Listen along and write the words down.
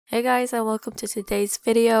Hey guys, and welcome to today's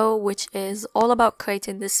video, which is all about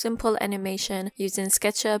creating this simple animation using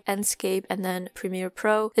SketchUp, Enscape, and then Premiere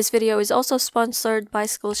Pro. This video is also sponsored by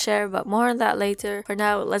Skillshare, but more on that later. For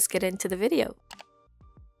now, let's get into the video.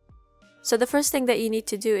 So the first thing that you need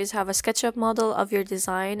to do is have a SketchUp model of your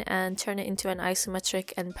design and turn it into an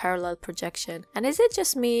isometric and parallel projection. And is it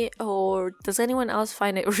just me, or does anyone else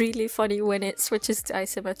find it really funny when it switches to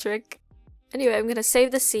isometric? Anyway, I'm gonna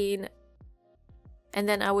save the scene. And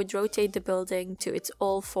then I would rotate the building to its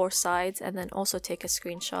all four sides and then also take a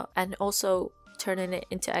screenshot and also turning it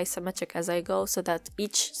into isometric as I go so that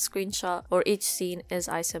each screenshot or each scene is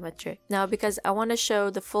isometric. Now, because I want to show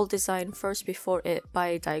the full design first before it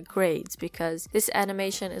biodegrades, because this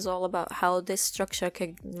animation is all about how this structure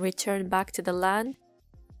can return back to the land.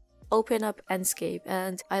 Open up Enscape,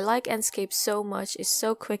 and I like Enscape so much. It's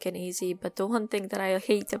so quick and easy, but the one thing that I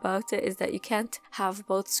hate about it is that you can't have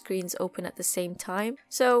both screens open at the same time.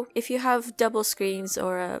 So if you have double screens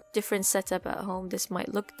or a different setup at home, this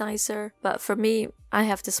might look nicer, but for me, I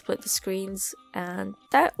have to split the screens and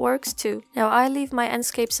that works too. Now I leave my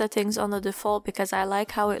Enscape settings on the default because I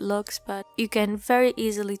like how it looks, but you can very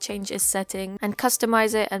easily change its setting and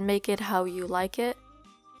customize it and make it how you like it.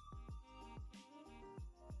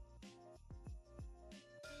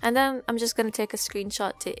 And then I'm just going to take a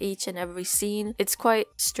screenshot to each and every scene. It's quite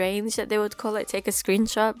strange that they would call it take a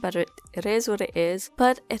screenshot, but it is what it is.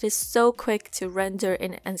 But it is so quick to render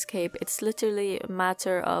in Enscape. It's literally a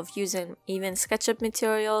matter of using even SketchUp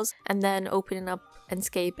materials and then opening up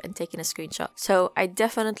Enscape and taking a screenshot. So I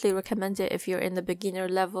definitely recommend it if you're in the beginner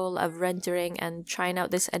level of rendering and trying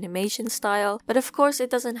out this animation style. But of course, it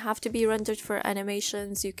doesn't have to be rendered for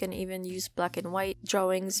animations. You can even use black and white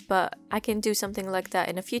drawings, but I can do something like that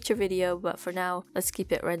in a future video, but for now, let's keep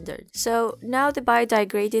it rendered. So now the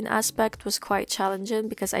biodegrading aspect was quite challenging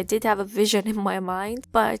because I did have a vision in my mind,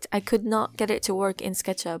 but I could not get it to work in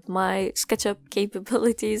SketchUp. My SketchUp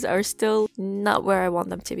capabilities are still not where I want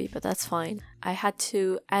them to be, but that's fine. I had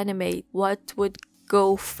to animate what would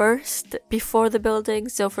go first before the building.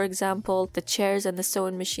 So for example, the chairs and the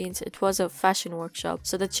sewing machines, it was a fashion workshop,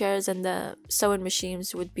 so the chairs and the sewing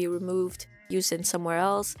machines would be removed, used in somewhere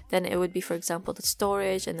else. Then it would be, for example, the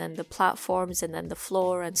storage, and then the platforms, and then the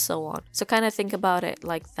floor, and so on. So kind of think about it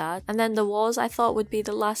like that. And then the walls I thought would be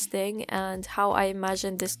the last thing, and how I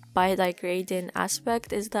imagined this biodegrading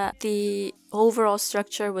aspect is that the overall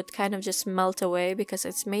structure would kind of just melt away because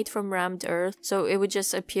it's made from rammed earth, so it would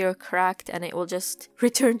just appear cracked and it will just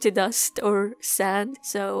return to dust or sand.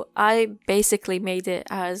 So I basically made it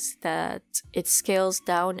as that it scales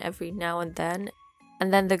down every now and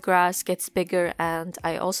then the grass gets bigger, and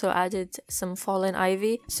I also added some fallen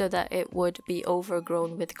ivy so that it would be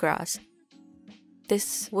overgrown with grass.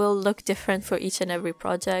 This will look different for each and every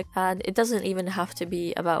project, and it doesn't even have to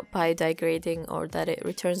be about biodegrading or that it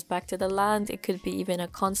returns back to the land. It could be even a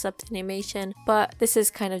concept animation, but this is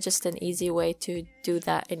kind of just an easy way to do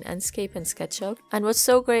that in Enscape and SketchUp. And what's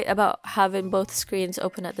so great about having both screens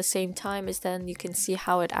open at the same time is then you can see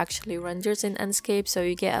how it actually renders in Enscape, so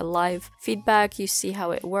you get a live feedback, you see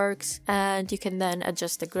how it works, and you can then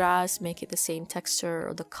adjust the grass, make it the same texture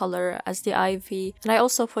or the color as the ivy. And I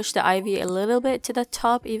also pushed the ivy a little bit to the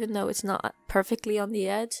top, even though it's not perfectly on the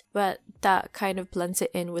edge, but that kind of blends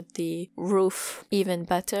it in with the roof even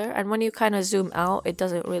better. And when you kind of zoom out, it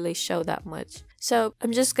doesn't really show that much. So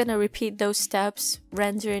I'm just gonna repeat those steps,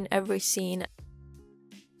 rendering every scene,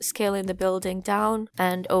 scaling the building down,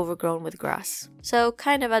 and overgrown with grass. So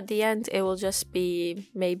kind of at the end, it will just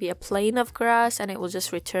be maybe a plane of grass and it will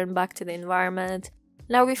just return back to the environment.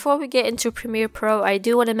 Now, before we get into Premiere Pro, I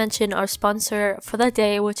do want to mention our sponsor for the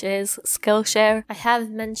day, which is Skillshare. I have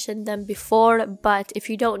mentioned them before, but if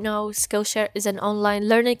you don't know, Skillshare is an online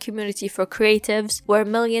learning community for creatives where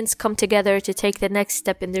millions come together to take the next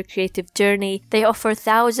step in their creative journey. They offer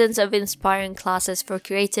thousands of inspiring classes for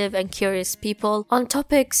creative and curious people on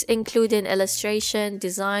topics including illustration,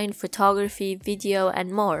 design, photography, video,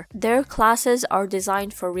 and more. Their classes are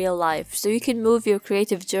designed for real life, so you can move your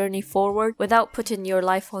creative journey forward without putting your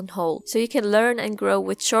life on hold. So you can learn and grow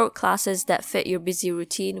with short classes that fit your busy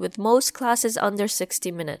routine, with most classes under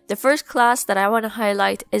 60 minutes. The first class that I want to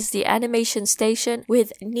highlight is the Animation Station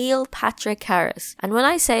with Neil Patrick Harris. And when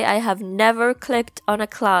I say I have never clicked on a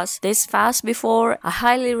class this fast before, I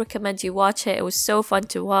highly recommend you watch it. It was so fun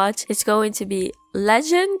to watch. It's going to be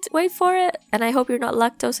legend, wait for it, and I hope you're not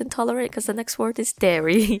lactose intolerant because the next word is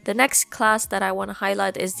dairy. The next class that I want to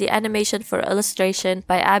highlight is the animation for illustration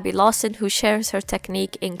by Abby Lawson, who shares her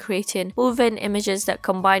technique in creating move-in images that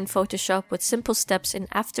combine Photoshop with simple steps in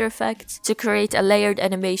After Effects to create a layered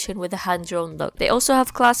animation with a hand-drawn look. They also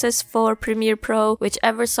have classes for Premiere Pro.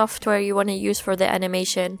 Whichever software you want to use for the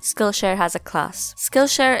animation, Skillshare has a class.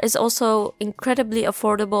 Skillshare is also incredibly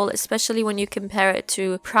affordable, especially when you compare it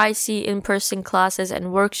to pricey in-person classes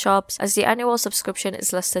and workshops, as the annual subscription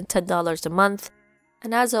is less than $10 a month.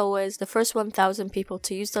 And as always, the first 1,000 people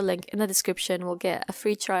to use the link in the description will get a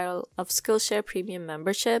free trial of Skillshare Premium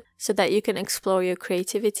membership so that you can explore your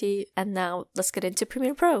creativity. And now let's get into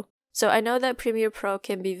Premiere Pro. So I know that Premiere Pro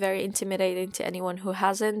can be very intimidating to anyone who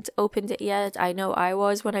hasn't opened it yet. I know I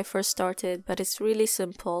was when I first started, but it's really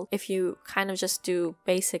simple if you kind of just do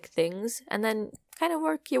basic things and then kind of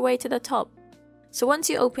work your way to the top. So once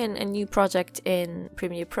you open a new project in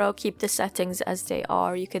Premiere Pro, keep the settings as they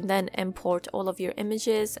are. You can then import all of your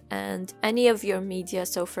images and any of your media.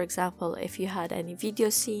 So for example, if you had any video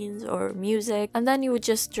scenes or music, and then you would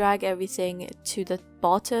just drag everything to the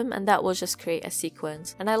bottom and that will just create a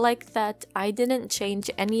sequence. And I like that I didn't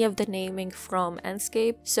change any of the naming from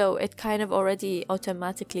Enscape, so it kind of already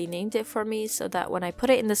automatically named it for me so that when I put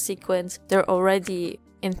it in the sequence, they're already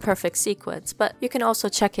in perfect sequence. But you can also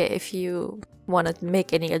check it if you want to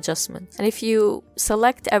make any adjustments. And if you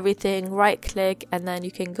select everything, right click, and then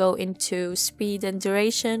you can go into speed and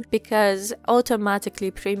duration, because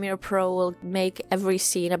automatically Premiere Pro will make every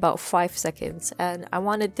scene about 5 seconds, and I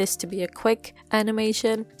wanted this to be a quick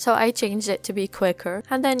animation, so I changed it to be quicker.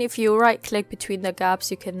 And then if you right click between the gaps,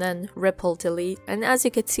 you can then ripple delete, and as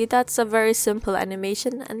you can see, that's a very simple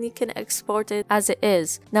animation and you can export it as it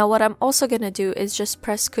is. Now what I'm also gonna do is just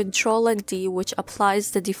press Ctrl and D, which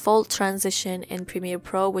applies the default transition in Premiere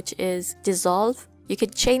Pro, which is dissolve. You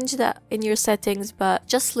could change that in your settings, but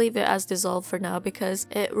just leave it as dissolve for now because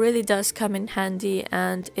it really does come in handy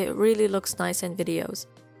and it really looks nice in videos.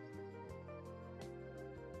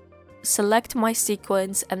 Select my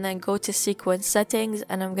sequence and then go to sequence settings,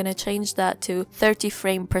 and I'm gonna change that to 30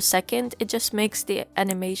 frames per second. It just makes the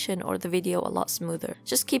animation or the video a lot smoother.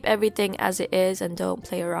 Just keep everything as it is and don't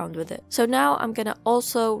play around with it. So now I'm gonna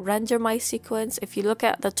also render my sequence. If you look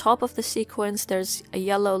at the top of the sequence, there's a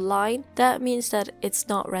yellow line. That means that it's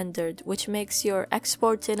not rendered, which makes your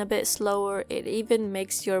exporting a bit slower. It even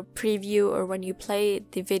makes your preview or when you play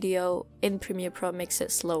the video in Premiere Pro makes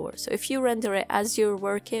it slower. So if you render it as you're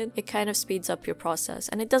working, it kind of speeds up your process,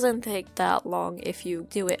 and it doesn't take that long if you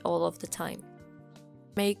do it all of the time.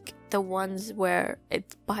 Make the ones where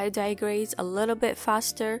it biodigrades a little bit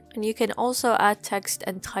faster, and you can also add text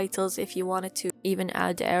and titles if you wanted to, even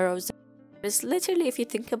add arrows. It's literally, if you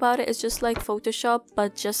think about it, it's just like Photoshop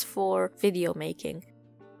but just for video making.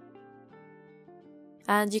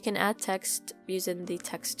 And you can add text using the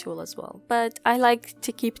text tool as well, but I like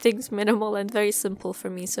to keep things minimal and very simple for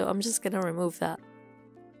me, so I'm just gonna remove that.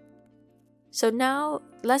 So now,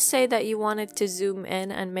 let's say that you wanted to zoom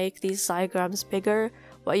in and make these diagrams bigger.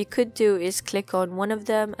 What you could do is click on one of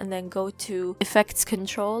them and then go to Effects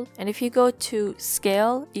Control. And if you go to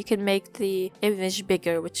Scale, you can make the image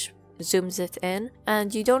bigger, which zooms it in.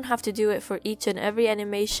 And you don't have to do it for each and every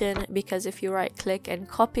animation, because if you right click and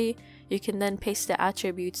copy, you can then paste the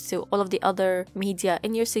attributes to all of the other media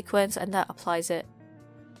in your sequence and that applies it.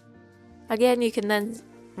 Again, you can then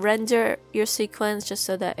render your sequence just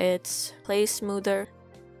so that it plays smoother.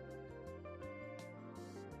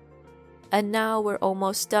 And now we're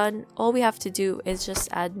almost done. All we have to do is just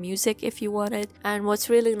add music if you want it. And what's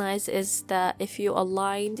really nice is that if you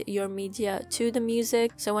aligned your media to the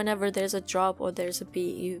music, so whenever there's a drop or there's a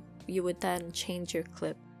beat, you would then change your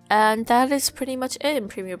clip. And that is pretty much it in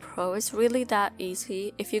Premiere Pro. It's really that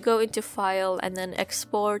easy. If you go into File and then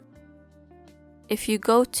Export, if you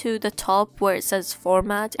go to the top where it says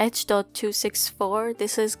Format, H.264,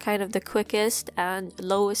 this is kind of the quickest and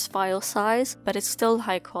lowest file size, but it's still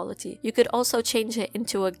high quality. You could also change it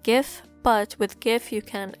into a GIF, but with GIF you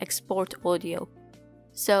can export audio.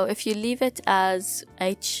 So if you leave it as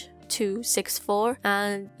H.264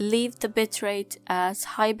 and leave the bitrate as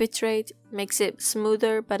high bitrate, makes it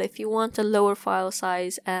smoother, but if you want a lower file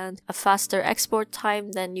size and a faster export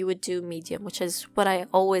time, then you would do medium, which is what I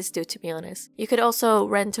always do, to be honest. You could also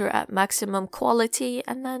render at maximum quality,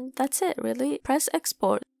 and then that's it really. Press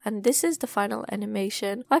export. And this is the final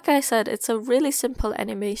animation. Like I said, it's a really simple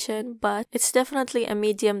animation, but it's definitely a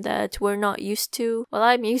medium that we're not used to. Well,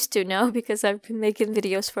 I'm used to now because I've been making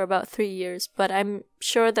videos for about 3 years, but I'm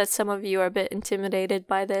sure that some of you are a bit intimidated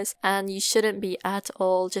by this, and you shouldn't be at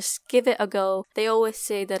all. Just give it a go. They always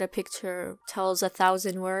say that a picture tells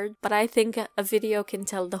 1,000 words, but I think a video can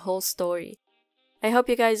tell the whole story. I hope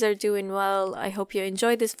you guys are doing well. I hope you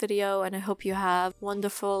enjoyed this video, and I hope you have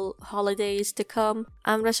wonderful holidays to come.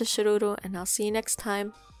 I'm Rasha Shururu, and I'll see you next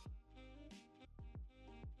time.